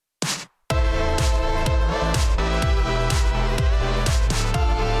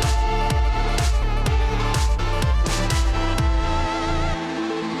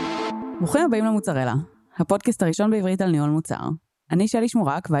ברוכים הבאים למוצרלה, הפודקאסט הראשון בעברית על ניהול מוצר. אני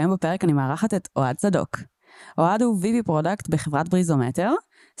שמורק, והיום בפרק אני מארחת את אוהד צדוק. אוהד הוא VP פרודקט בחברת בריזומטר,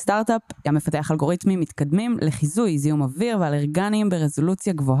 סטארט-אפ המפתח אלגוריתמים מתקדמים לחיזוי זיהום אוויר ואלרגנים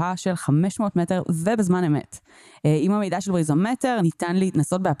ברזולוציה גבוהה של 500 מטר ובזמן אמת. עם המידע של בריזומטר ניתן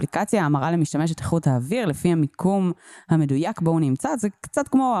להתנסות באפליקציה המראה למשתמש את איכות האוויר לפי המיקום המדויק בו הוא נמצא, זה קצת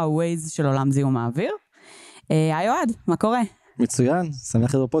כמו ה-Waze של עולם זיהום האוויר. היי אוהד, מה קורה? מצוין,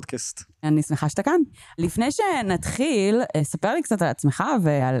 שמח להיות בפודקאסט. אני שמחה שאתה כאן. לפני שנתחיל, ספר לי קצת על עצמך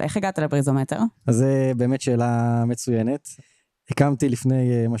ועל איך הגעת לבריזומטר. אז זה באמת שאלה מצוינת. הקמתי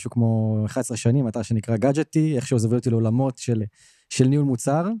לפני משהו כמו 11 שנים, אתר שנקרא גאדג'טי, איכשהו זה הוביל אותי לעולמות של ניהול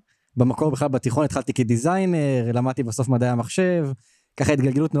מוצר. במקור בכלל בתיכון התחלתי כדיזיינר, למדתי בסוף מדעי המחשב, ככה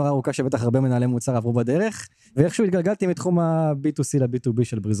התגלגלות נורא ארוכה שבטח הרבה מנהלי מוצר עברו בדרך, ואיכשהו התגלגלתי מתחום ה-B2C ל-B2B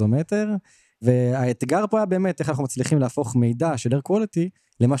של בריזומטר, והאתגר פה היה באמת איך אנחנו מצליחים להפוך מידע של Air Quality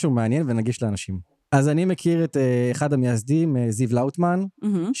למשהו מעניין ונגיש לאנשים. אז אני מכיר את אחד המייסדים, זיו לאוטמן,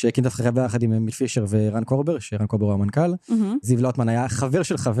 שהקים את החברה יחד עם מיל פישר ורן קורבר, שרן קורבר הוא המנכ"ל. זיו לאוטמן היה חבר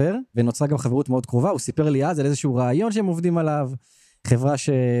של חבר, ונוצרה גם חברות מאוד קרובה, הוא סיפר לי אז על איזשהו רעיון שהם עובדים עליו, חברה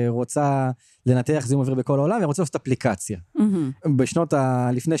שרוצה לנתח זיהום אוויר בכל העולם, ורוצה לעשות אפליקציה. בשנות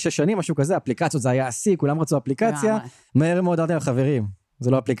לפני 6 שנים, משהו כזה, אפליקציות זה היה עסי, כולם רצו אפליקציה, מהר מאוד אמרתם חברים,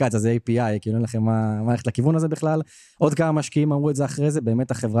 זה לא אפליקציה, זה API, כאילו אין לכם מה ללכת לכיוון הזה בכלל. עוד כמה משקיעים אמרו את זה אחרי זה,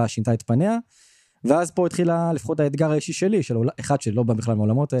 באמת החברה שינתה את פניה, ואז פה התחילה לפחות האתגר האישי שלי, של אחד שלא בא בכלל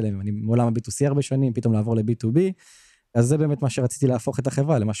מעולמות האלה, אני מעולם ה-B2C הרבה שנים, פתאום לעבור ל-B2B, אז זה באמת מה שרציתי להפוך את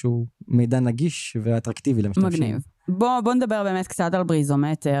החברה, למשהו מידע נגיש ואטרקטיבי למשתמשים. מגניב. בוא נדבר באמת קצת על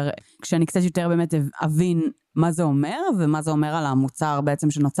בריזומטר, כשאני קצת יותר באמת אבין מה זה אומר, ומה זה אומר על המוצר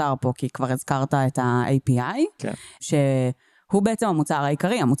בעצם שנוצר פה, כי כבר הזכרת את ה-API, כן. שהוא בעצם המוצר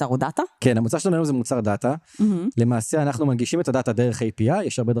העיקרי, המוצר הוא דאטה? כן, המוצר שלנו זה מוצר דאטה. למעשה אנחנו מנגישים את הדאטה דרך API,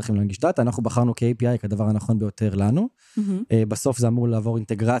 יש הרבה דרכים להנגיש דאטה, אנחנו בחרנו כ-API כדבר הנכון ביותר לנו. בסוף זה אמור לעבור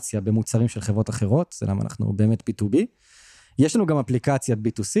אינטגרציה במוצרים של חברות אחרות, זה למה אנחנו באמת B2B. יש לנו גם אפליקציית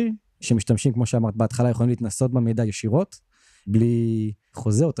B2C, שמשתמשים, כמו שאמרת בהתחלה, יכולים להתנסות במידע ישירות, בלי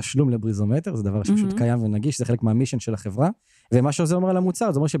חוזה או תשלום לבריזומטר, זה דבר שפשוט קיים ונגיש, זה חלק מהמישן של החברה, ומה שזה אומר על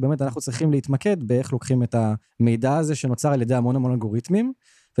המוצר, זה אומר שבאמת אנחנו צריכים להתמקד באיך לוקחים את המידע הזה שנוצר על ידי המון אלגוריתמים,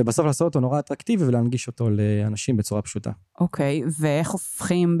 ובסוף לעשות אותו נורא אטרקטיבי ולהנגיש אותו לאנשים בצורה פשוטה. אוקיי, ואיך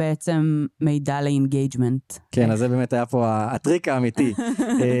הופכים בעצם מידע ל-Engagement? כן, אז זה באמת היה פה הטריק האמיתי.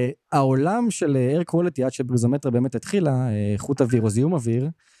 העולם של Air Quality, עד שבריזומטר באמת התחילה, איכות אוויר או זיהום אוויר,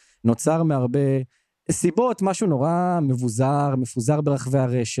 נוצר מהרבה סיבות, משהו נורא מפוזר ברחבי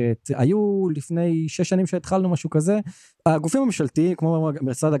הרשת. היו לפני 6 שנים שהתחלנו משהו כזה, הגופים הממשלתיים, כמו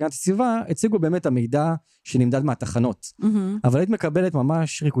משרד הגנת הסביבה, הציגו באמת המידע שנמדד מהתחנות. אבל היית מקבלת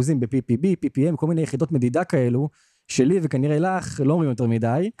ממש ריכוזים ב-PPB, PPM, כל מיני יחידות מדידה כאלו, שלי וכנראה לך לא אומרים יותר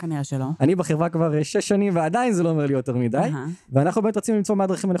מדי. כנראה שלא. אני בחברה כבר 6 שנים ועדיין זה לא אומר לי יותר מדי. ואנחנו באמת רצינו למצוא מה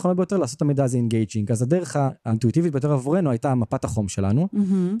הדרכים הנכונות ביותר לעשות את המידע הזה Engaging. אז הדרך האינטואיטיבית ביותר עבורנו הייתה מפת החום שלנו.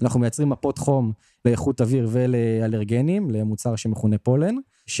 אנחנו מייצרים מפות חום לאיכות אוויר ולאלרגנים, למוצר שמכונה פולן,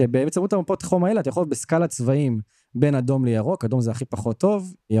 שבאמצעות המפות החום האלה אתה יכול בסקלת צבעים בין אדום לירוק, אדום זה הכי פחות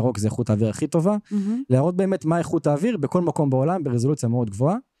טוב, ירוק זה איכות האוויר הכי טובה, להראות באמת מה איכות האוויר בכל מקום בעולם ברזולוציה מאוד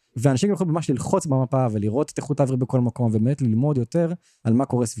גבוהה. ואנשים יכולים ממש ללחוץ במפה ולראות את איכות האוויר בכל מקום, ובאמת ללמוד יותר על מה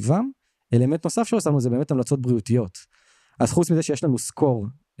קורה סביבם. אלמנט נוסף שעושים זה באמת המלצות בריאותיות. אז חוץ מזה שיש לנו סקור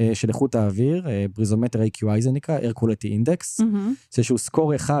של איכות האוויר, בריזומטר AQI זה נקרא, Air Quality Index, זה שהוא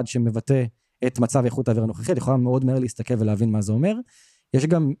סקור אחד שמבטא את מצב איכות האוויר הנוכחית, יכולה מאוד מהר להסתכל ולהבין מה זה אומר. יש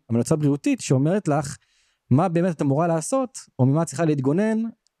גם המלצה בריאותית שאומרת לך, מה באמת את אמורה לעשות, או ממה צריכה להתגונן,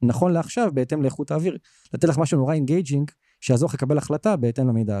 נכון לעכשיו, בהתאם לאיכות האוויר. לתת לך משהו נורא engaging, שיעזור לך לקבל החלטה בהתאם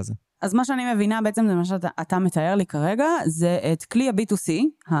למידע הזה. אז מה שאני מבינה בעצם זה מה שאתה מתאר לי כרגע, זה את כלי ה-B2C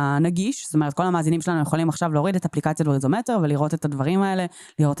הנגיש, זאת אומרת כל המאזינים שלנו יכולים עכשיו להוריד את אפליקציית בריזומטר ולראות את הדברים האלה,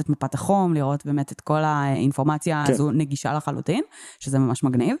 לראות את מפת החום, לראות באמת את כל האינפורמציה הזו נגישה לחלוטין, שזה ממש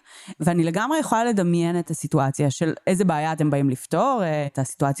מגניב, ואני לגמרי יכולה לדמיין את הסיטואציה של איזה בעיה אתם באים לפתור, את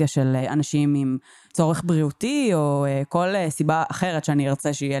הסיטואציה של אנשים עם צורך בריאותי, או כל סיבה אחרת שאני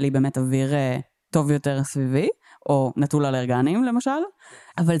ארצה שיהיה לי באמת אוויר טוב יותר סביבי, או נטול אלרגנים למשל,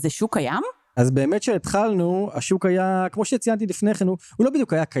 אבל זה שוק קיים? אז באמת שהתחלנו, השוק היה, כמו שציינתי לפני כן, הוא לא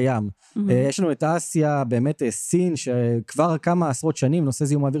בדיוק היה קיים. יש לנו את אסיה, באמת סין, שכבר כמה עשרות שנים, נושא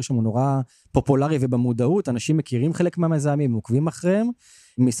זיהום האוויר שם הוא נורא פופולרי ובמודעות, אנשים מכירים חלק מהמזהמים, עוקבים אחריהם.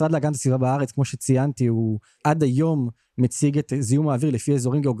 משרד להגנת הסביבה בארץ, כמו שציינתי, הוא עד היום מציג את זיהום האוויר לפי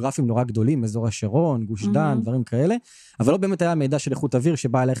אזורים גיאוגרפיים נורא גדולים, אזור השרון, גוש דן, דברים כאלה, אבל לא באמת היה מידע של איכות אוויר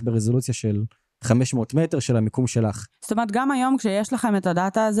שבא אליך ברזולוציה של 500 מטר של המיקום שלך. זאת אומרת, גם היום כשיש לכם את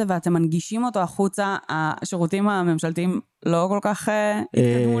הדאטה הזה ואתם מנגישים אותו החוצה, השירותים הממשלתיים לא כל כך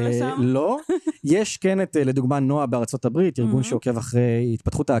התקדמו לשם? לא. יש כן לדוגמה נועה בארצות הברית, ארגון שעוקב אחרי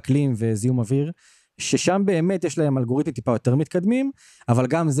התפתחות האקלים וזיהום אוויר, ששם באמת יש להם אלגוריתמים טיפה יותר מתקדמים, אבל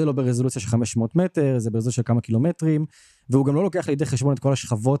גם זה לא ברזולוציה של 500 מטר, זה ברזולוציה של כמה קילומטרים, והוא גם לא לוקח לידי חשבון את כל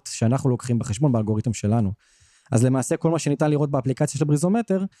השכבות שאנחנו לוקחים בחשבון באלגוריתם שלנו. אז למעשה כל מה שניתן לראות באפליקציה של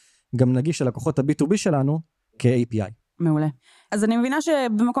בריזומטר, גם נגיש ללקוחות ה-B2B שלנו כ-API. מעולה. אז אני מבינה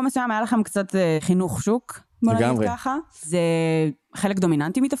שבמקום מסוים היה לכם קצת חינוך שוק, בוא נגיד ככה. זה חלק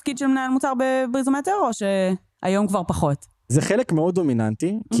דומיננטי מתפקיד של מנהל מוצר בבריזומטר, או שהיום כבר פחות? זה חלק מאוד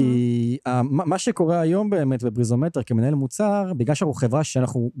דומיננטי, כי מה שקורה היום באמת בבריזומטר כמנהל מוצר, בגלל שאנחנו חברה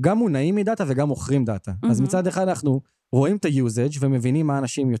שאנחנו גם מונעים מדאטה וגם מוכרים דאטה. אז מצד אחד אנחנו רואים את ה-usage ומבינים מה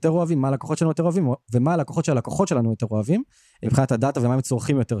אנשים יותר אוהבים, מה הלקוחות שלנו יותר אוהבים, ומה הלקוחות של הלקוחות שלנו יותר אוהבים, מבחינת הדאטה ומה הם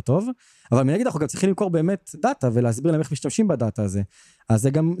צורכים יותר טוב, אבל מנגד אנחנו גם צריכים למכור באמת דאטה, ולהסביר להם איך משתמשים בדאטה הזה. אז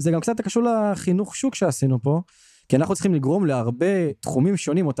זה גם קצת קשור לחינוך שוק שעשינו פה, כי אנחנו צריכים לגרום להרבה תחומים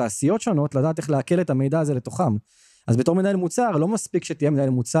שונים או תעשיות שונות, לדעת איך להקל את המידע הזה לתוכם. אז בתור מנהל מוצר, לא מספיק שתהיה מנהל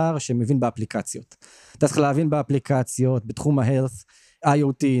מוצר שמבין באפליקציות. אתה צריך להבין באפליקציות, בתחום ה-health,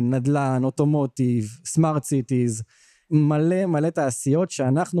 IoT, נדל"ן, אוטומוטיב, smart cities, מלא תעשיות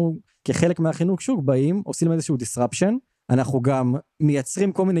שאנחנו כחלק מהחינוך שוק באים, עושים איזשהו disruption, אנחנו גם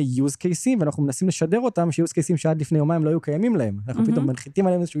מייצרים כל מיני use cases, ואנחנו מנסים לשדר אותם ש-use cases שעד לפני יומיים לא היו קיימים להם. אנחנו פתאום מנחיתים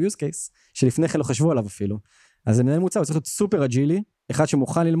עליהם איזשהו use case, שלפני כן לא חשבו עליו אפילו. אז מנהל מוצר הוא צריך להיות סופר אג'ילי, אחד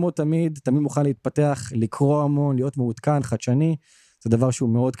שמוכן ללמוד תמיד מוכן להתפתח, לקרוא המון, להיות מעודכן, חדשני, זה דבר שהוא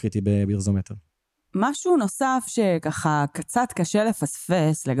מאוד קריטי בבריזומטר. משהו נוסף שככה קצת קשה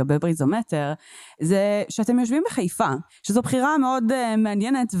לפספס לגבי בריזומטר, זה שאתם יושבים בחיפה, שזו בחירה מאוד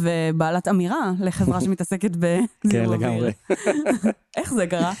מעניינת ובעלת אמירה לחברה שמתעסקת בזיהום אוויר. כן, לגמרי. איך זה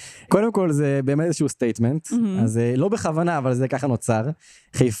קרה? קודם כל זה באמת איזשהו סטייטמנט, אז לא בכוונה, אבל זה ככה נוצר.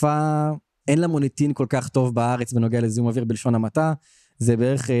 חיפה אין לה מוניטין כל כך טוב בארץ בנוגע לזיהום אוויר בלשון המעטה, זה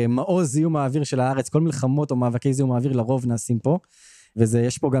בערך מעוז זיהום האוויר של הארץ, כל מלחמות או מאבקי זיהום האוויר לרוב נעשים פה,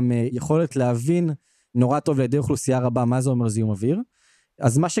 יש פה גם יכולת להבין נורא טוב לידי אוכלוסייה רבה מה זה אומר זיהום אוויר.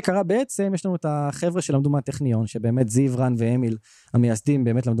 אז מה שקרה בעצם, יש לנו את החבר'ה שלמדו מהטכניון, שבאמת זיו, רן ואמיל המייסדים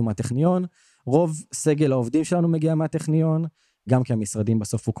באמת למדו מהטכניון, רוב סגל העובדים שלנו מגיע מהטכניון, גם כי המשרדים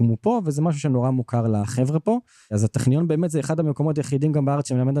בסוף הוקמו פה, וזה משהו שנורא מוכר לחבר'ה פה, אז הטכניון באמת זה אחד המקומות היחידים גם בארץ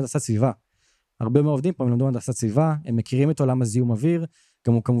שמלמד הנדסת סביבה. הרבה מהעובדים פה למדו הנדסת סביבה, הם מכירים את עולם הזיהום אוויר,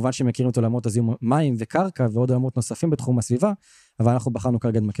 גם כמובן שהם מכירים את עולמות הזיהום מים וקרקע ועוד עולמות נוספים בתחום הסביבה, אבל אנחנו בחרנו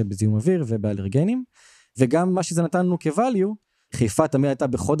כרגע להתמקד בזיהום אוויר ובאלרגנים, וגם מה שזה נתן לנו כ-value, חיפה תמיד הייתה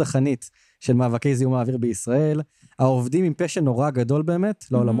בחוד החנית של מאבקי זיהום האוויר בישראל, העובדים עם פשן נורא גדול באמת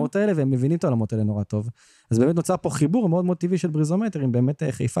לעולמות האלה, והם מבינים את העולמות האלה נורא טוב. אז באמת נוצר פה חיבור מאוד מאוד טבעי של בריזומטר, עם באמת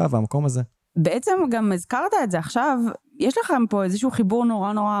חיפה והמקום הזה. בעצם גם הזכרת את זה עכשיו, יש לכם פה איזשהו חיבור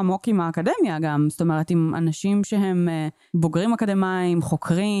נורא נורא עמוק עם האקדמיה גם, זאת אומרת עם אנשים שהם בוגרים אקדמיים,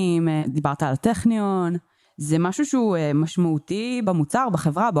 חוקרים, דיברת על הטכניון, זה משהו שהוא משמעותי במוצר,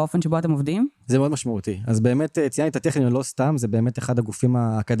 בחברה, באופן שבו אתם עובדים? זה מאוד משמעותי, אז באמת ציינתי את הטכניון לא סתם, זה באמת אחד הגופים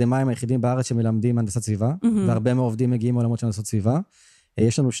האקדמיים היחידים בארץ שמלמדים הנדסת סביבה, והרבה מהעובדים מגיעים מעולמות של הנדסת סביבה,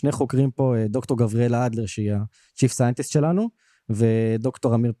 יש לנו שני חוקרים פה, דוקטור גבריאל אדלר, שהיא ה-Chief Scientist שלנו,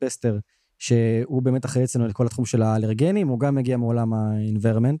 ודוקטור אמיר פסטר, שהוא באמת אחראי אצלנו לכל התחום של האלרגנים, הוא גם מגיע מעולם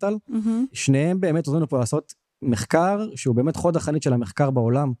ה-environmental, שניהם באמת עוזרים לנו פה לעשות מחקר, שהוא באמת חוד החנית של המחקר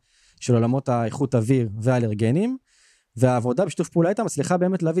בעולם, של עולמות האיכות אוויר והאלרגנים, והעבודה בשיתוף פעולה הייתה מצליחה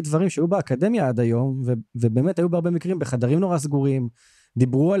באמת להביא דברים שהיו באקדמיה עד היום, ובאמת היו בהרבה מקרים בחדרים נורא סגורים,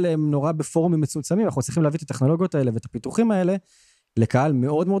 דיברו עליהם נורא בפורומים מצומצמים, אנחנו צריכים להביא את הטכנולוגיות האלה ואת הפיתוחים האלה, לקהל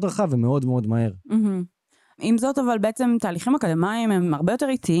מאוד מאוד רחב ומאוד מאוד מהר. עם זאת, אבל בעצם תהליכים אקדמיים הם הרבה יותר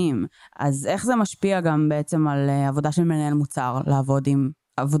איטיים, אז איך זה משפיע גם בעצם על עבודה של מנהל מוצר, לעבוד עם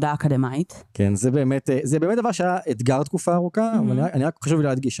עבודה אקדמית? כן, זה באמת דבר שהיה אתגר תקופה ארוכה, אבל אני רק חשוב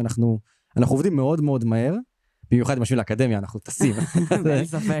להדגיש שאנחנו עובדים מאוד מאוד מהר, במיוחד בשביל האקדמיה, אנחנו טסים. אין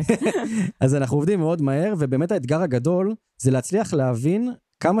ספק. אז אנחנו עובדים מאוד מהר, ובאמת האתגר הגדול זה להצליח להבין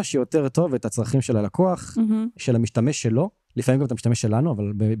כמה שיותר טוב את הצרכים של הלקוח, של המשתמש שלו, לפעמים גם את המשתמש שלנו,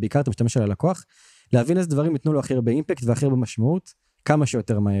 אבל בעיקר את המשתמש של הלקוח, להבין איזה דברים ייתנו לו הכי הרבה אימפקט והכי הרבה משמעות, כמה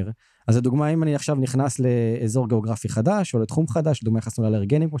שיותר מהר. אז לדוגמה, אם אני עכשיו נכנס לאזור גיאוגרפי חדש, או לתחום חדש, לדוגמה, נכנסנו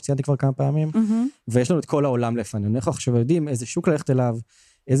לאלרגנים, כמו שציינתי כבר כמה פעמים, ויש לנו את כל העולם לפנינו. אנחנו עכשיו יודעים איזה שוק ללכת אליו,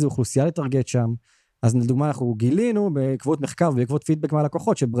 איזה אוכלוסייה לטרגט שם. אז לדוגמה, אנחנו גילינו בעקבות מחקר ובעקבות פידבק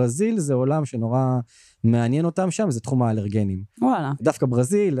מהלקוחות, שברזיל זה עולם שנורא מעניין אותם שם, זה תחום האלרגנים. וואלה. דווקא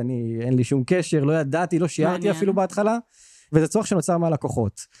ברזיל, אין לי שום קשר, לא ידעתי, לא שיערתי אפילו בהתחלה, וזה צורך שנוצר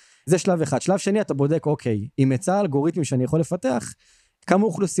מהלקוחות. זה שלב אחד. שלב שני, אתה בודק, אוקיי, אם יצא אלגוריתמים שאני יכול לפתח, כמה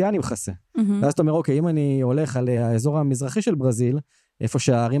אוכלוסייה אני מכסה. ואז אתה אומר, אוקיי, אם אני הולך על האזור המזרחי של ברזיל, איפה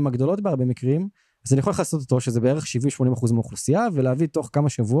שהערים הגדולות בהרבה מקרים, אז אני יכול לעשות אותו, שזה בערך 70-80% מהאוכלוסייה, ולהביא תוך כמה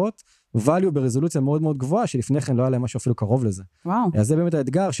שבועות, value ברזולוציה מאוד מאוד גבוהה, שלפני כן לא היה להם משהו אפילו קרוב לזה. וואו. אז זה באמת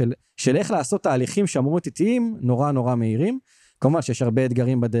האתגר של איך לעשות תהליכים שאמורים איטיים, נורא נורא מהירים. כמובן שיש הרבה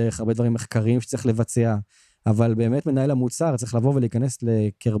אתגרים בדרך, הרבה דברים מחקריים שצריך לבצע, אבל באמת מנהל המוצר צריך לבוא ולהיכנס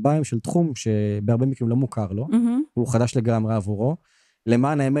לקרביים של תחום שבהרבה מקרים לא מוכר לו, הוא חדש לגמרי עבורו.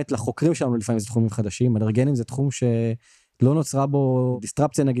 למען האמת, לחוקרים שלנו לפעמים זה תחומים חדשים, אלרגנים זה תחום שלא נוצרה בו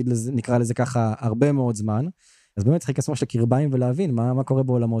דיסטרפציה, נקרא לזה ככה, הרבה מאוד זמן. אז באמת צריך להיכנס ממש לקרביים ולהבין מה קורה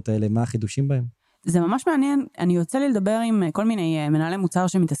בעולמות האלה, מה החידושים בהם. זה ממש מעניין, אני יוצא לי לדבר עם כל מיני מנהלי מוצר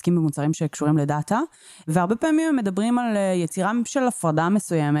שמתעסקים במוצרים שקשורים לדאטה, והרבה פעמים הם מדברים על יצירה של הפרדה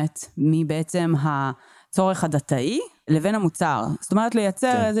מסוימת, מבעצם הצורך הדאטאי לבין המוצר. זאת אומרת,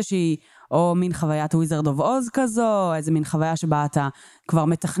 לייצר איזושהי, או מין חוויית וויזרד אוף עוז כזו, איזה מין חוויה שבה אתה כבר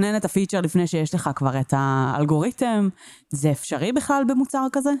מתכנן את הפיצ'ר לפני שיש לך כבר את האלגוריתם. זה אפשרי בכלל במוצר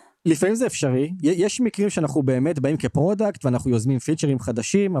כזה? לפעמים זה אפשרי. יש מקרים שאנחנו באמת באים כפרודקט, ואנחנו יוזמים פיצ'רים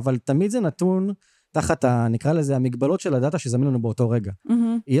חדשים, אבל תמיד זה נתון תחת, נקרא לזה, המגבלות של הדאטה שזמין לנו באותו רגע.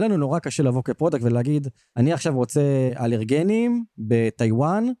 יהיה לנו נורא קשה לבוא כפרודקט ולהגיד, אני עכשיו רוצה אלרגנים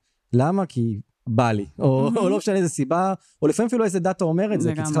בטיואן, למה? כי בא לי, או לא משנה איזה סיבה, או לפעמים אפילו איזה דאטה אומר את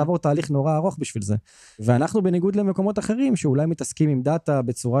זה, כי צריך לעבור תהליך נורא ארוך בשביל זה. ואנחנו בניגוד למקומות אחרים, שאולי מתעסקים עם דאטה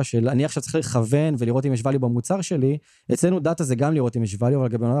בצורה של, אני עכשיו צריך לכוון ולראות אם יש value במוצר שלי, אצלנו דאטה זה גם לראות אם יש value, אבל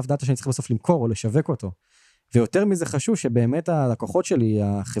גם בנוסף דאטה שאני צריך בסוף למכור או לשווק אותו. ויותר מזה חשוב שבאמת הלקוחות שלי,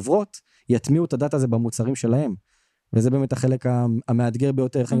 החברות, יטמיעו את הדאטה הזה במוצרים שלהם. וזה באמת החלק המאתגר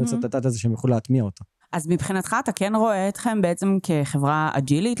ביותר, איך אני יוצא את הדאטה הזה שהם יוכלו להטמיע אותו. אז מבחינתך אתה כן רואה אתכם בעצם כחברה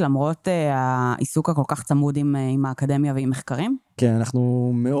אג'ילית, למרות העיסוק הכל כך צמוד עם האקדמיה ועם מחקרים? כן,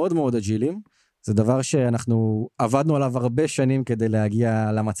 אנחנו מאוד מאוד אג'ילים. זה דבר שאנחנו עבדנו עליו הרבה שנים כדי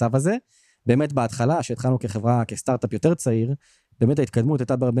להגיע למצב הזה. באמת בהתחלה, שהתחלנו כחברה, כסטארט-אפ יותר צעיר, באמת ההתקדמות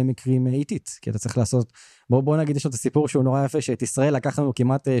הייתה בהרבה מקרים איטית, כי אתה צריך לעשות, בוא נגיד, יש לו את הסיפור שהוא נורא יפה, שאת ישראל לקח לנו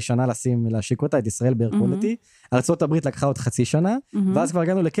כמעט שנה להשיק אותה, את ישראל בארקולטי, ארצות הברית לקחה עוד חצי שנה, ואז כבר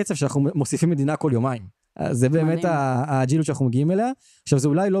הגענו לקצב שאנחנו מוסיפים מדינה כל יומיים. זה באמת האג'ילות שאנחנו מגיעים אליה. עכשיו זה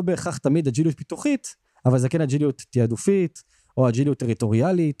אולי לא בהכרח תמיד אג'ילות פיתוחית, אבל זה כן אג'ילות תיעדופית, או אג'ילות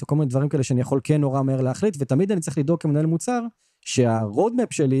טריטוריאלית, או כל מיני דברים כאלה שאני יכול כן נורא מהר להחליט, ותמיד אני צריך לדאוג כמנהל מוצר,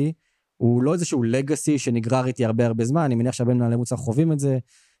 שהרודמפ שלי הוא לא איזשהו לגאסי שנגרר איתי הרבה זמן, אני מניח שהרבה מנהלי מוצר חווים את זה,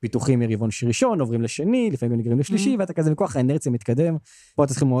 פיתוחים מרבעון ראשון, עוברים לשני, לפעמים נגרים לשלישי, ואתה כזה מכוח האנרציה מתקדם, פה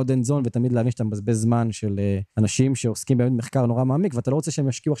אתה צריכים מאוד אנזון, ותמיד להבין שאתה מבזבז זמן של אנשים שעוסקים באמת מחקר נורא מעמיק, ואתה לא רוצה שהם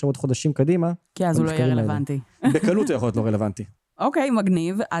ישקיעו עכשיו עוד חודשים קדימה. כי אז הוא לא יהיה רלוונטי. בקלות הוא יכול להיות לא רלוונטי. אוקיי,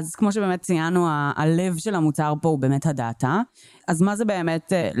 מגניב. אז כמו שבאמת ציינו, הלב של המוצר פה הוא באמת הדאטה. אז מה זה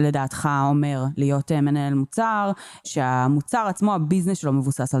באמת לדעתך אומר להיות מנהל מוצר, שהמוצר עצמו, הביזנס שלו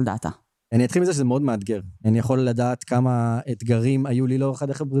מבוסס על דאטה? אני אתחיל מזה שזה מאוד מאתגר. אני יכול לדעת כמה אתגרים היו לי לאורך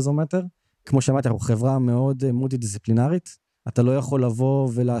הדרך בריזומטר. כמו שאמרתי, אנחנו חברה מאוד מולטי-דיסציפלינרית. אתה לא יכול לבוא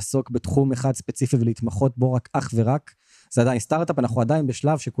ולעסוק בתחום אחד ספציפי ולהתמחות בו אך ורק. זה עדיין סטארט-אפ, אנחנו עדיין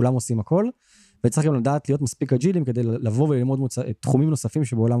בשלב שכולם עושים הכל, וצריך גם לדעת להיות מספיק אג'ילים כדי לבוא וללמוד תחומים נוספים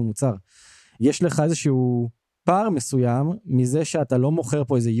שבעולם המוצר. יש לך איזשהו פער מסוים מזה שאתה לא מוכר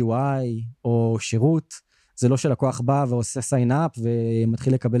פה איזה UI או שירות, זה לא שלקוח בא ועושה sign up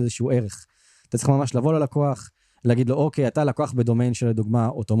ומתחיל לקבל איזשהו ערך. אתה צריך ממש לבוא ללקוח, להגיד לו, אוקיי, אתה לקוח בדומיין של לדוגמה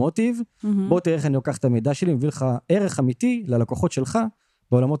אוטומוטיב, בוא תראה איך אני לוקח את המידע שלי, מביא לך ערך אמיתי ללקוחות שלך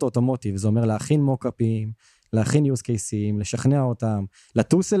בעולמות האוטומוטיב. זה אומר להכין מוקאפים, להכין use cases, לשכנע אותם,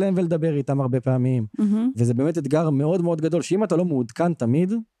 לטוס אליהם ולדבר איתם הרבה פעמים. וזה באמת אתגר מאוד מאוד גדול, שאם אתה לא מעודכן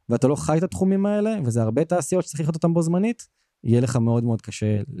תמיד, ואתה לא חי את התחומים האלה, וזה הרבה תעשיות שצריך לחיות אותם בו זמנית, יהיה לך מאוד מאוד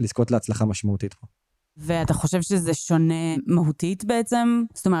קשה לזכות להצלחה משמעותית פה. ואתה חושב שזה שונה מהותית בעצם?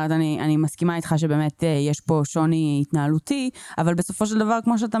 זאת אומרת, אני מסכימה איתך שבאמת יש פה שוני התנהלותי, אבל בסופו של דבר,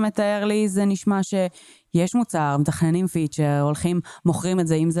 כמו שאתה מתאר לי, זה נשמע שיש מוצר, מתכננים פיצ'ר, הולכים, מוכרים את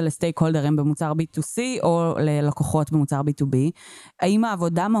זה, אם זה לסטייק הולדרים במוצר B2C, או ללקוחות במוצר B2B. האם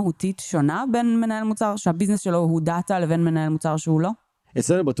העבודה מהותית שונה בין מנהל מוצר, שהביזנס שלו הוא דאטה, לבין מנהל מוצר שהוא לא?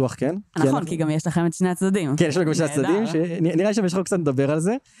 אצלנו בטוח כן. נכון, כי גם יש לכם את שני הצדדים. כן, יש לנו גם שני הצדדים, שנראה שיש לך קצת לדבר על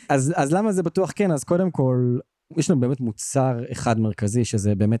זה. אז למה זה בטוח כן? אז קודם כל, יש לנו באמת מוצר אחד מרכזי,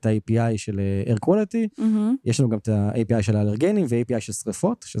 שזה באמת ה-API של Air Quality, יש לנו גם את ה-API של האלרגנים, ו-API של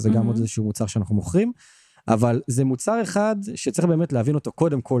שריפות, שזה גם עוד איזשהו מוצר שאנחנו מוכרים, אבל זה מוצר אחד שצריך באמת להבין אותו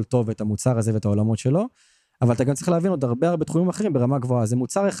קודם כל טוב, את המוצר הזה ואת העולמות שלו, אבל אתה גם צריך להבין עוד הרבה תחומים אחרים ברמה גבוהה. זה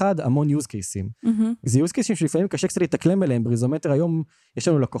מוצר אחד, המון use cases. זה use cases שלפעמים קשה קצת להתאקלם אליהם. בריזומטר היום יש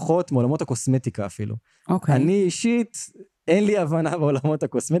לנו לקוחות מעולמות הקוסמטיקה אפילו. אני אישית אין לי הבנה בעולמות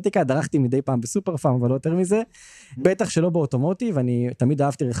הקוסמטיקה, דרכתי מדי פעם בסופר פארם, אבל לא יותר מזה. בטח שלא באוטומוטיב, אני תמיד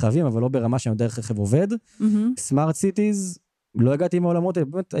אהבתי רכבים, אבל לא ברמה שאני יודע איך רכב עובד. סמארט סיטיז, לא הגעתי מהעולמות,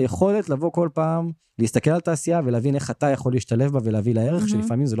 באמת היכולת לבוא כל פעם, להסתכל על תעשייה ולהבין איך אתה יכול להשתלב בה ולהביא לערך,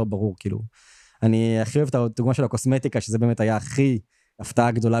 שלפעמים זה לא ברור, כאילו. אני הכי אוהב את הדוגמה של הקוסמטיקה, שזה באמת היה הכי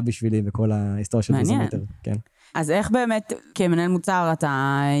הפתעה גדולה בשבילי בכל ההיסטוריה של בריזומטר. כן. אז איך באמת כמנהל מוצר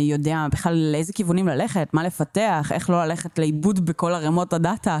אתה יודע בכלל לאיזה כיוונים ללכת, מה לפתח, איך לא ללכת לאיבוד בכל הרמות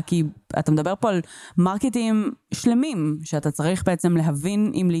הדאטה, כי אתה מדבר פה על מרקטים שלמים, שאתה צריך בעצם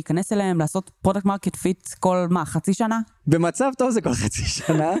להבין אם להיכנס אליהם, לעשות פרודקט מרקט פיט כל חצי שנה? במצב טוב זה כל חצי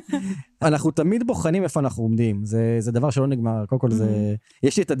שנה. אנחנו תמיד בוחנים איפה אנחנו עומדים, זה דבר שלא נגמר, קודם כל זה,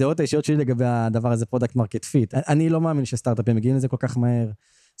 יש לי את הדעות האישיות שלי לגבי הדבר הזה, פרודקט מרקט פיט, אני לא מאמין שסטארט-אפים מגיעים לזה כל כך מהר,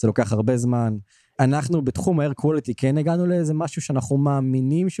 זה לוקח הרבה זמן, אנחנו בתחום ה-air quality כן הגענו לאיזה משהו שאנחנו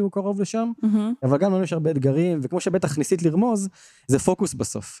מאמינים שהוא קרוב לשם, אבל גם לנו יש הרבה אתגרים, וכמו שבטח ניסית לרמוז, זה פוקוס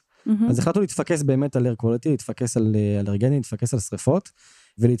בסוף. אז החלטנו להתפקס באמת על air quality, להתפקס על אלרגנים, להתפקס על שריפות,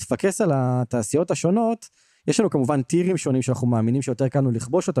 ולהתפקס על התעשיות השונות. יש לנו כמובן טירים שונים שאנחנו מאמינים שיותר קלנו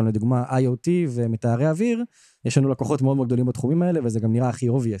לכבוש אותם, לדוגמה IoT ומתארי אוויר, יש לנו לקוחות מאוד מאוד גדולים בתחומים האלה, וזה גם נראה הכי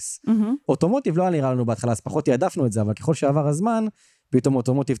obvious. אוטומוטיב לא נראה לנו בהתחלה, אז פחות יעדפנו את זה, אבל ככל שעבר הזמן, פתאום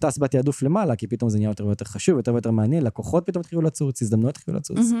אוטומוטיב טס בתיעדוף למעלה, כי פתאום זה נהיה יותר ויותר חשוב, יותר ויותר מעניין, לקוחות פתאום התחילו לצוץ, הזדמנויות התחילו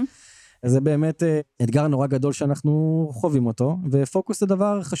לצוץ. אז זה באמת אתגר נורא גדול שאנחנו חווים אותו, ופוקוס זה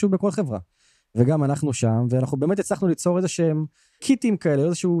דבר חשוב בכל חברה. וגם אנחנו שם, ואנחנו באמת הצלחנו ליצור איזה שהם קיטים כאלה,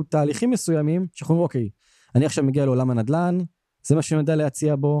 איזשהו תהליכים מסוימים, שאנחנו אומרים, אוקיי, אני עכשיו מגיע לעולם הנדל"ן, זה מה שאני יודע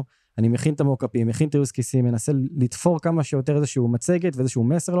להציע בו, אני מכין את המוקפים, מכין את היוזקיסים, מנסה לתפור כמה שיותר איזשהו מצגת ואיזשהו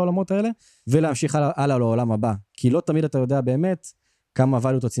מסר לעולמות האלה, ולהמשיך הלאה לעולם הבא. כי לא תמיד אתה יודע באמת כמה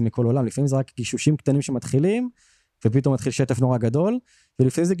value תוצאים מכל עולם, לפעמים זה רק גישושים קטנים שמתחילים, ופתאום מתחיל שטף נורא גדול,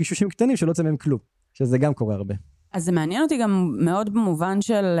 ולפעמים זה גישושים קטנים שלא יוצא מהם כלום, שזה גם קורה הרבה. אז זה מעניין אותי גם מאוד במובן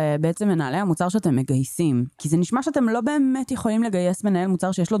של בעצם מנהלי המוצר שאתם מגייסים, כי זה נשמע שאתם לא באמת יכולים לגייס מנהל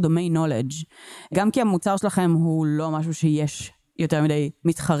מוצר שיש לו domain knowledge, גם כי המוצר שלכם הוא לא משהו שיש יותר מדי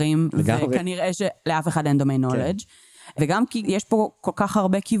מתחרים, וכנראה שלאף אחד אין domain knowledge, וגם כי יש פה כל כך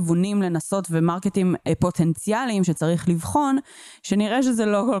הרבה כיוונים לנסות ומרקטים פוטנציאליים שצריך לבחון, שנראה שזה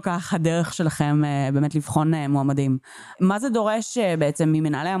לא כל כך הדרך שלכם באמת לבחון מועמדים. מה זה דורש בעצם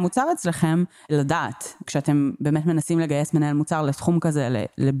ממנהלי המוצר אצלכם לדעת, כשאתם באמת מנסים לגייס מנהל מוצר לתחום כזה,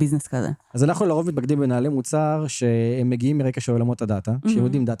 לביזנס כזה? אז אנחנו לרוב מתמקדים במנהלי מוצר שהם מגיעים מרקע של עולמות הדאטה, שהם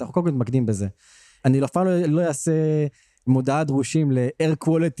יודעים דאטה, אנחנו כל כך מתמקדים בזה. אני לא אעשה מודעה דרושים ל-air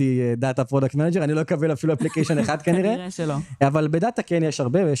quality data product manager, אני לא אקבל אפילו אפליקיישן אחד כנראה. כנראה שלא. אבל בדאטה כן יש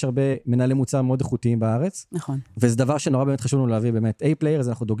הרבה, ויש הרבה מנהלי מוצר מאוד איכותיים בארץ. נכון. וזה דבר שנורא באמת חשוב לנו להביא באמת A-player, אז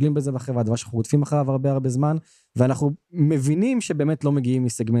אנחנו דוגלים בזה בחברה, דבר שאנחנו רודפים אחריו הרבה זמן, ואנחנו מבינים שבאמת לא מגיעים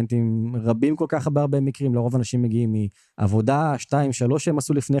מסגמנטים רבים כל כך הרבה מקרים, לרוב אנשים מגיעים מעבודה, 2, 3 שהם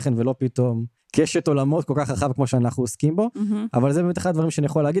עשו לפני כן, ולא פתאום קשת עולמות כל כך רחב כמו שאנחנו עוסקים בו, אבל זה באמת אחד הדברים שאני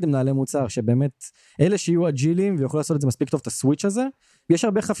יכול להגיד עם מנהלי מוצר, שבאמת אלה שיהיו אג'ילים ויוכלו לעשות את זה מספיק טוב את הסוויץ' הזה, ויש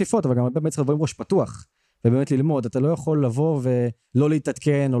הרבה חפיפות, אבל גם הרבה באמת צריך לבוא עם ראש פתוח, ובאמת ללמוד, אתה לא יכול לבוא ולא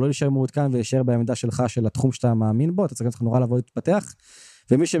להתעדכן, או לא להישאר מעודכן ולהישאר בעמדה שלך של התחום שאתה מאמין בו, אתה צריך נורא לבוא להתפתח,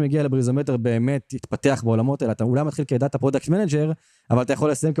 ומי שמגיע לבריזומטר באמת יתפתח בעולמות האלה, אתה אולי מתחיל כדאטה פרודקט מנג'ר, אבל אתה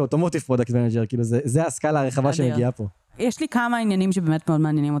יכול לסיים כאוטומוטיב פרודקט מנג'ר, כאילו זה הסקאלה הרחבה שמגיעה פה. יש לי כמה עניינים שבאמת מאוד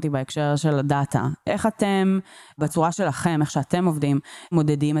מעניינים אותי בהקשר של הדאטה. איך אתם, בצורה שלכם, איך שאתם עובדים,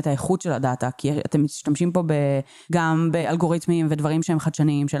 מודדים את האיכות של הדאטה? כי אתם משתמשים פה גם באלגוריתמים ודברים שהם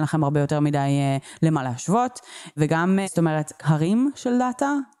חדשניים, שאין לכם הרבה יותר מדי למה להשוות, וגם, זאת אומרת, הרים של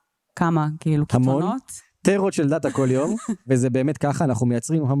דאטה? כמה, כאילו, קטונות? טרות של דאטה כל יום, וזה באמת ככה, אנחנו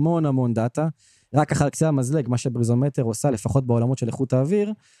מייצרים המון דאטה, רק אחר קצה המזלג, מה שבריזומטר עושה, לפחות בעולמות של איכות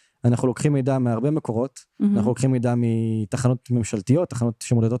האוויר, אנחנו לוקחים מידע מהרבה מקורות, אנחנו לוקחים מידע מתחנות ממשלתיות, תחנות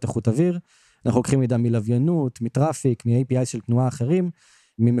שמודדות איכות אוויר, אנחנו לוקחים מידע מלוויינות, מטראפיק, מ-API של תנועה אחרים,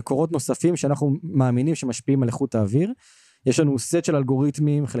 ממקורות נוספים שאנחנו מאמינים שמשפיעים על איכות האוויר. יש לנו סט של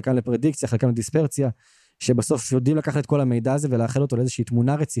אלגוריתמים, חלקם לפרדיקציה, חלקם לדיספרציה, שבסוף יודעים לקחת את כל המידע הזה ולאחל אותו לאיזושהי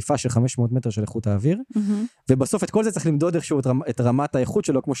תמונה רציפה של 500 מטר של איכות האוויר, ובסוף את כל זה צריך למדוד איכשהו את רמת האיכות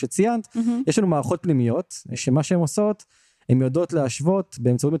שלו, כמו שציינת. יש לנו מערכות פנימיות, שמה שהן עושות, הן יודעות להשוות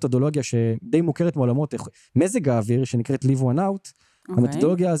באמצעות מתודולוגיה שדי מוכרת מעולמות מזג האוויר, שנקראת live one out.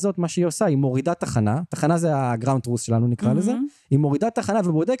 המתודולוגיה הזאת, מה שהיא עושה, היא מורידה תחנה זה ה-ground truth שלנו נקרא לזה, היא מורידה תחנה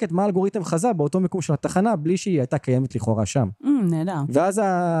ובודקת מה האלגוריתם חזה באותו מקום של התחנה, בלי שהיא הייתה קיימת לכאורה שם. נהדר. ואז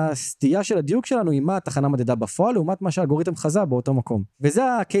הסטייה של הדיוק שלנו היא מה התחנה מדדה בפועל, לעומת מה שהאלגוריתם חזה באותו מקום. וזה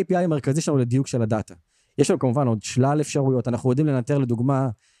ה-KPI המרכזי שלנו לדיוק של הדאטה. יש לנו כמובן עוד שלל אפשרויות, אנחנו יודעים לנטר לדוגמה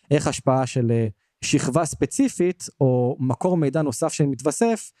איך השפעה של שכבה ספציפית, או מקור מידע נוסף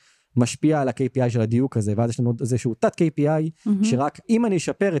שמתווסף, משפיע על ה-KPI של הדיוק הזה, ואז יש לנו איזשהו תת KPI, שרק אם אני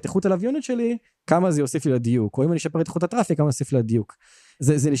אשפר את איכות הלוויונות שלי, כמה זה יוסיף לי לדיוק, או אם אני אשפר את איכות הטראפיק, כמה יוסיף לי לדיוק.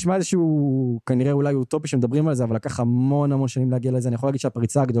 זה נשמע איזשהו, כנראה אולי אוטופי שמדברים על זה, אבל לקח המון שנים להגיע לזה. אני יכול להגיד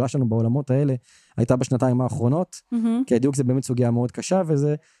שהפריצה הגדולה שלנו בעולמות האלה, הייתה בשנתיים האחרונות, כי הדיוק זה באמת סוגיה מאוד קשה,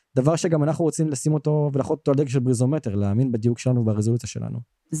 וזה דבר שגם אנחנו רוצים לשים אותו, ולחוט אותו על דגל של בריזומטר, להאמין בדיוק שלנו ברזולוציה שלנו.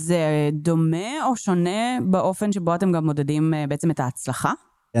 זה דומה או שונה באופן שבו אתם גם מודדים בעצם את ההצלחה?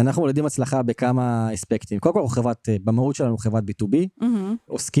 אנחנו מודדים הצלחה בכמה אספקטים. קודם כל, חברת, במהות שלנו חברת B2B,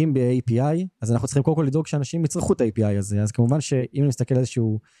 עוסקים ב-API, אז אנחנו צריכים קודם כל לדאוג שאנשים יצרכו את ה-API הזה. אז כמובן שאם נסתכל על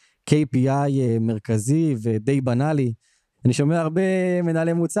איזשהו KPI מרכזי ודי בנאלי, אני שומע הרבה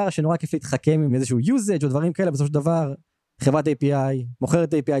מנהלי מוצר שנורא כיף להתחכם עם איזשהו usage או דברים כאלה, בסופו של דבר, חברת API,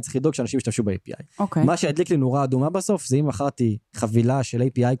 מוכרת API, צריך לדאוג שאנשים ישתמשו ב-API. מה שהדליק לי נורה אדומה בסוף, זה אם מכרתי חבילה של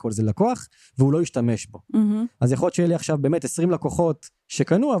API כל זה לקוח, והוא לא ישתמש בו. אז יכול להיות שיהיה לי עכשיו באמת 20 לקוחות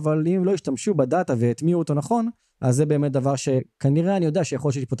שקנו, אבל אם לא ישתמשו בדאטה והטמיעו אותו נכון, אז זה באמת דבר שכנראה אני יודע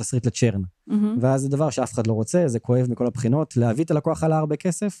שיכול שיש לי פה תסריט לצ'רן. ואז זה דבר שאף אחד לא רוצה, זה כואב מכל הבחינות, להביא את הלקוח עלה הרבה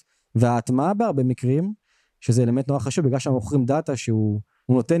כסף, וההטמעה בהרבה מקרים, שזה אלמנט נורא חשוב, בגלל שאנחנו מוכרים דאטה שהוא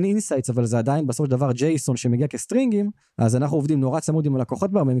נותן אינסייטס, אבל זה עדיין בסופו של דבר ג'ייסון שמגיע כסטרינגים, אז אנחנו עובדים נורא צמוד עם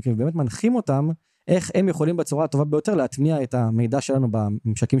הלקוחות בהרבה מקרים, באמת מנחים אותם, איך הם יכולים בצורה הטובה ביותר להטמיע את המידע שלנו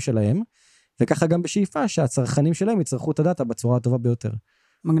בממשקים שלהם, וככה גם בשאיפה שהצרכנים שלהם יצרכו את הדאטה בצורה הטובה ביותר.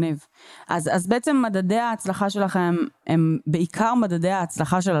 מגניב. אז בעצם מדדי ההצלחה שלכם, הם בעיקר מדדי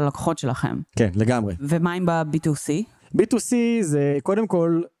ההצלחה של הלקוחות שלכם. כן, לגמרי. ומה עם ב-B2C? B2C זה קודם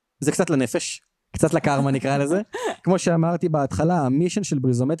כל, זה קצת לנפש, קצת לקרמה נקרא לזה. כמו שאמרתי בהתחלה, המישן של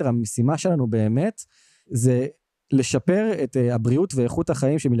בריזומטר, המשימה שלנו באמת, זה לשפר את הבריאות ואיכות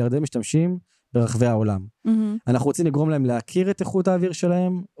החיים של מיליארדי משתמשים ברחבי העולם. אנחנו רוצים לגרום להם להכיר את איכות האוויר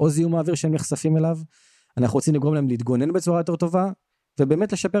שלהם, או זיהום האוויר שהם נחשפים אליו. אנחנו רוצים לגרום להם להתגונן בצורה יותר טובה,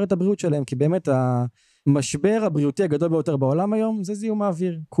 ובאמת לשפר את הבריאות שלהם, כי באמת המשבר הבריאותי הגדול ביותר בעולם היום, זה זיהום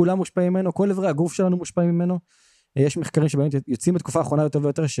האוויר. כולם מושפעים ממנו, כל עברי הגוף שלנו מושפעים ממנו. יש מחקרים שבאמת יוצאים בתקופה האחרונה יותר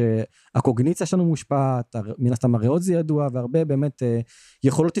ויותר שהקוגניציה שלנו מושפעת, מן הסתם הריאות זה ידוע, והרבה באמת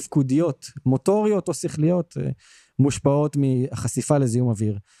יכולות תפקודיות, מוטוריות או שכליות, מושפעות מהחשיפה לזיהום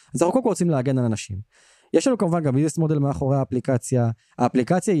אוויר. אז אנחנו כל כך רוצים להגן על אנשים. יש לנו כמובן גם ביזנס מודל מאחורי האפליקציה.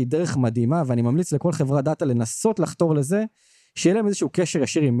 האפליקציה היא דרך מדהימה, ואני ממליץ לכל חברת דאטה לנסות לחתור לזה, שיהיה להם איזשהו קשר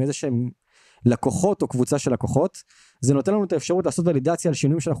ישיר עם איזשהם לקוחות או קבוצה של לקוחות. זה נותן לנו את האפשרות לעשות ולידציה על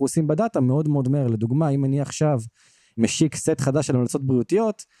שינויים שאנחנו עושים בדאטה מאוד מאוד מהר. לדוגמה, אם אני עכשיו משיק סט חדש של המלצות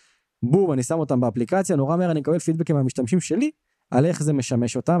בריאותיות, בום, אני שם אותם באפליקציה, נורא מהר אני מקבל פידבקים מהמשתמשים שלי, על איך זה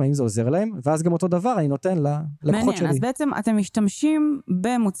משמש אותם, האם זה עוזר להם, ואז גם אותו דבר אני נותן ללקוחות שלי. מעניין, אז בעצם אתם משתמשים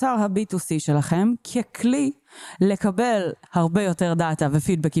במוצר ה-B2C שלכם, ככלי לקבל הרבה יותר דאטה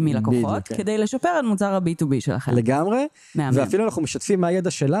ופידבקים מלקוחות, כדי לשפר את מוצר ה-B2B שלכם. לגמרי, ואפילו אנחנו משתפים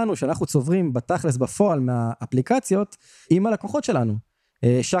מהידע שלנו, שאנחנו צוברים בתכלס בפועל מהאפליקציות, עם הלקוחות שלנו.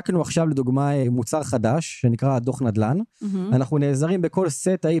 שקנו עכשיו לדוגמה מוצר חדש, שנקרא דוח נדל"ן, אנחנו נעזרים בכל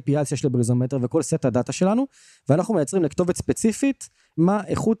סט ה-API שיש לבריזומטר, וכל סט הדאטה שלנו, ואנחנו מייצרים לכתובת ספציפית, מה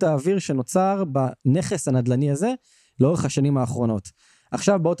איכות האוויר שנוצר בנכס הנדל"ני הזה, לאורך השנים האחרונות.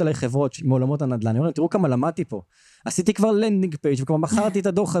 עכשיו באות אליי חברות מעולמות הנדל"ן, אני אומר, תראו כמה למדתי פה, עשיתי כבר לנדינג פייג' וכבר מכרתי את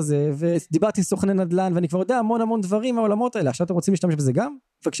הדוח הזה, ודיברתי עם סוכני נדל"ן, ואני כבר יודע המון דברים מהעולמות האלה, עכשיו אתם רוצים להשתמש בזה גם?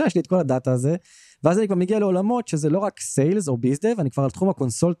 בבקשה, יש לי את כל הדאטה הזה, ואז אני כבר מגיע לעולמות שזה לא רק סיילס או ביזדב, אני כבר על תחום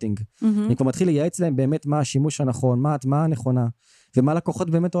הקונסולטינג, אני כבר מתחיל לייעץ להם באמת מה השימוש הנכון, מה ההטמעה הנכונה, ומה לקוחות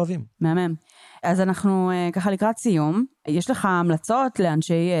באמת אוהבים. מהמם. אז אנחנו ככה לקראת סיום, יש לך המלצות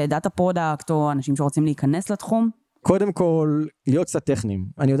לאנשי דאטה פרודקט או אנשים שרוצים להיכנס לתחום? קודם כל, להיות קצת טכניים.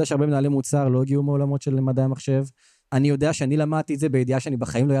 אני יודע שהרבה מנהלי מוצר לא הגיעו מעולמות של מדעי המחשב. אני יודע שאני למדתי את זה בידיעה שאני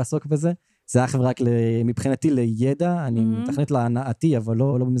בחיים לא יעסוק בזה. זה היה רק מבחינתי לידע, אני מתכנת להנאתי, אבל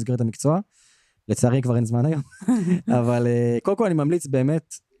לא במסגרת המקצוע. לצערי כבר אין זמן היום. אבל קודם כל אני ממליץ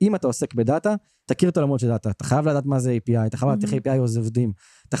באמת, אם אתה עוסק בדאטה, תכיר את עולמות של דאטה. אתה חייב לדעת מה זה API, אתה חייב לדעת איך API עובדים.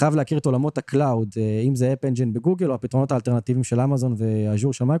 אתה חייב להכיר את עולמות הקלאוד, אם זה App Engine בגוגל, או הפתרונות האלטרנטיביים של אמזון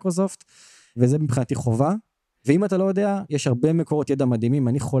ואז'ור של מייקרוסופט, וזה מבחינתי חובה. ואם אתה לא יודע, יש הרבה מקורות ידע מדהימים,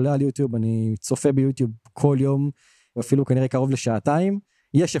 אני חולה על יוטיוב, אני צופה ביוטיוב כל יום, ואפילו כנראה קרוב לשעתיים,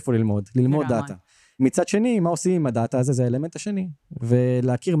 יש איפה ללמוד דאטה. מצד שני, מה עושים עם הדאטה הזה, זה האלמנט השני,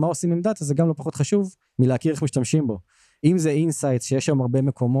 ולהכיר מה עושים עם דאטה, זה גם לא פחות חשוב, מלהכיר איך משתמשים בו. אם זה אינסייטס, שיש שם הרבה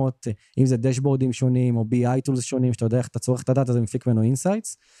מקומות, אם זה דשבורדים שונים, או BI טולס שונים, שאתה יודע איך אתה צורך את הדאטה, זה מפיק ממנו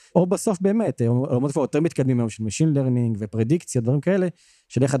אינסייטס, או בסוף באמת, עולמות כבר יותר מתקדמים היום של Machine Learning ופרדיקציה, דברים כאלה,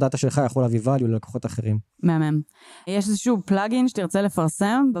 של איך הדאטה שלך יכול להביא value ללקוחות אחרים. מהמם. יש איזשהו פלאגין שתרצה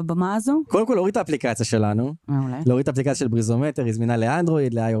לפרסם בבמה הזו? קודם כל, להוריד את האפליקציה שלנו, להוריד את האפליקציה של בריזומטר, היא זמינה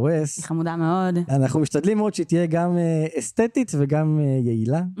לאנדרואיד, ל-iOS. היא חמודה מאוד. אנחנו משתדלים מאוד שהיא תהיה גם אסתטית וגם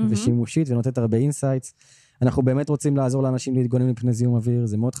יעילה ושימושית, ונותנת הרבה אינסייטס. אנחנו באמת רוצים לעזור לאנשים להתגונן מפני זיהום אוויר,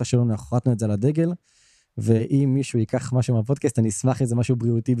 זה מאוד חשוב לנו, אנחנו חרטנו את זה לדגל, ואם מישהו ייקח משהו מהפודקאסט, אני אשמח איזה משהו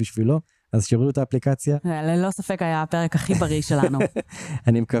בריאותי בשבילו, אז שירו את האפליקציה. ללא ספק היה הפרק הכי בריא שלנו.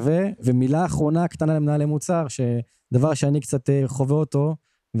 אני מקווה, ומילה אחרונה קטנה למנהל למוצר, שדבר שאני קצת חווה אותו,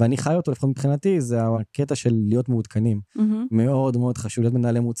 ואני חי אותו לפחות מבחינתי, זה הקטע של להיות מעודכנים. מאוד מאוד חשוב להיות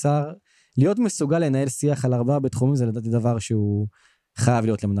מנהל למוצר, להיות מסוגל לנהל שיח על 4 בתחומים, זה לדעתי דבר שהוא חייב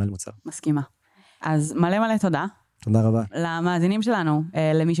להיות למנהל מוצר. מסכימה. אז מלא תודה. תודה רבה. למאזינים שלנו,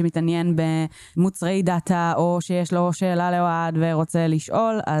 למי שמתעניין במוצרי דאטה, או שיש לו שאלה לאוהד ורוצה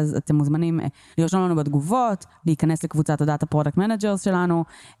לשאול, אז אתם מוזמנים לרשום לנו בתגובות, להיכנס לקבוצת הדאטה פרודקט מנג'רס שלנו,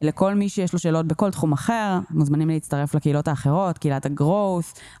 לכל מי שיש לו שאלות בכל תחום אחר, מוזמנים להצטרף לקהילות האחרות, קהילת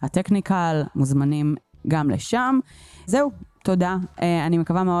הגרוס, הטכניקל, מוזמנים גם לשם. זהו, תודה. אני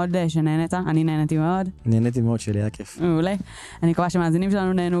מקווה מאוד שנהנית, אני נהניתי מאוד. נהניתי מאוד שלי, היה כיף. מעולה. אני מקווה שמאזינים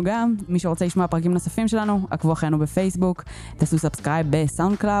שלנו נהנו גם. מי שרוצה לשמוע פרקים נוספים שלנו, עקבו אחרינו בפייסבוק, תעשו סאבסקרייב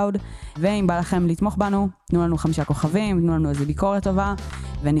בסאונד קלאוד, ואם בא לכם לתמוך בנו, תנו לנו 5 כוכבים, תנו לנו איזו ביקורת טובה,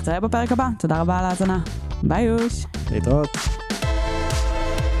 ונתראה בפרק הבא. תודה רבה על ההאזנה. ביי יוש. להתראות.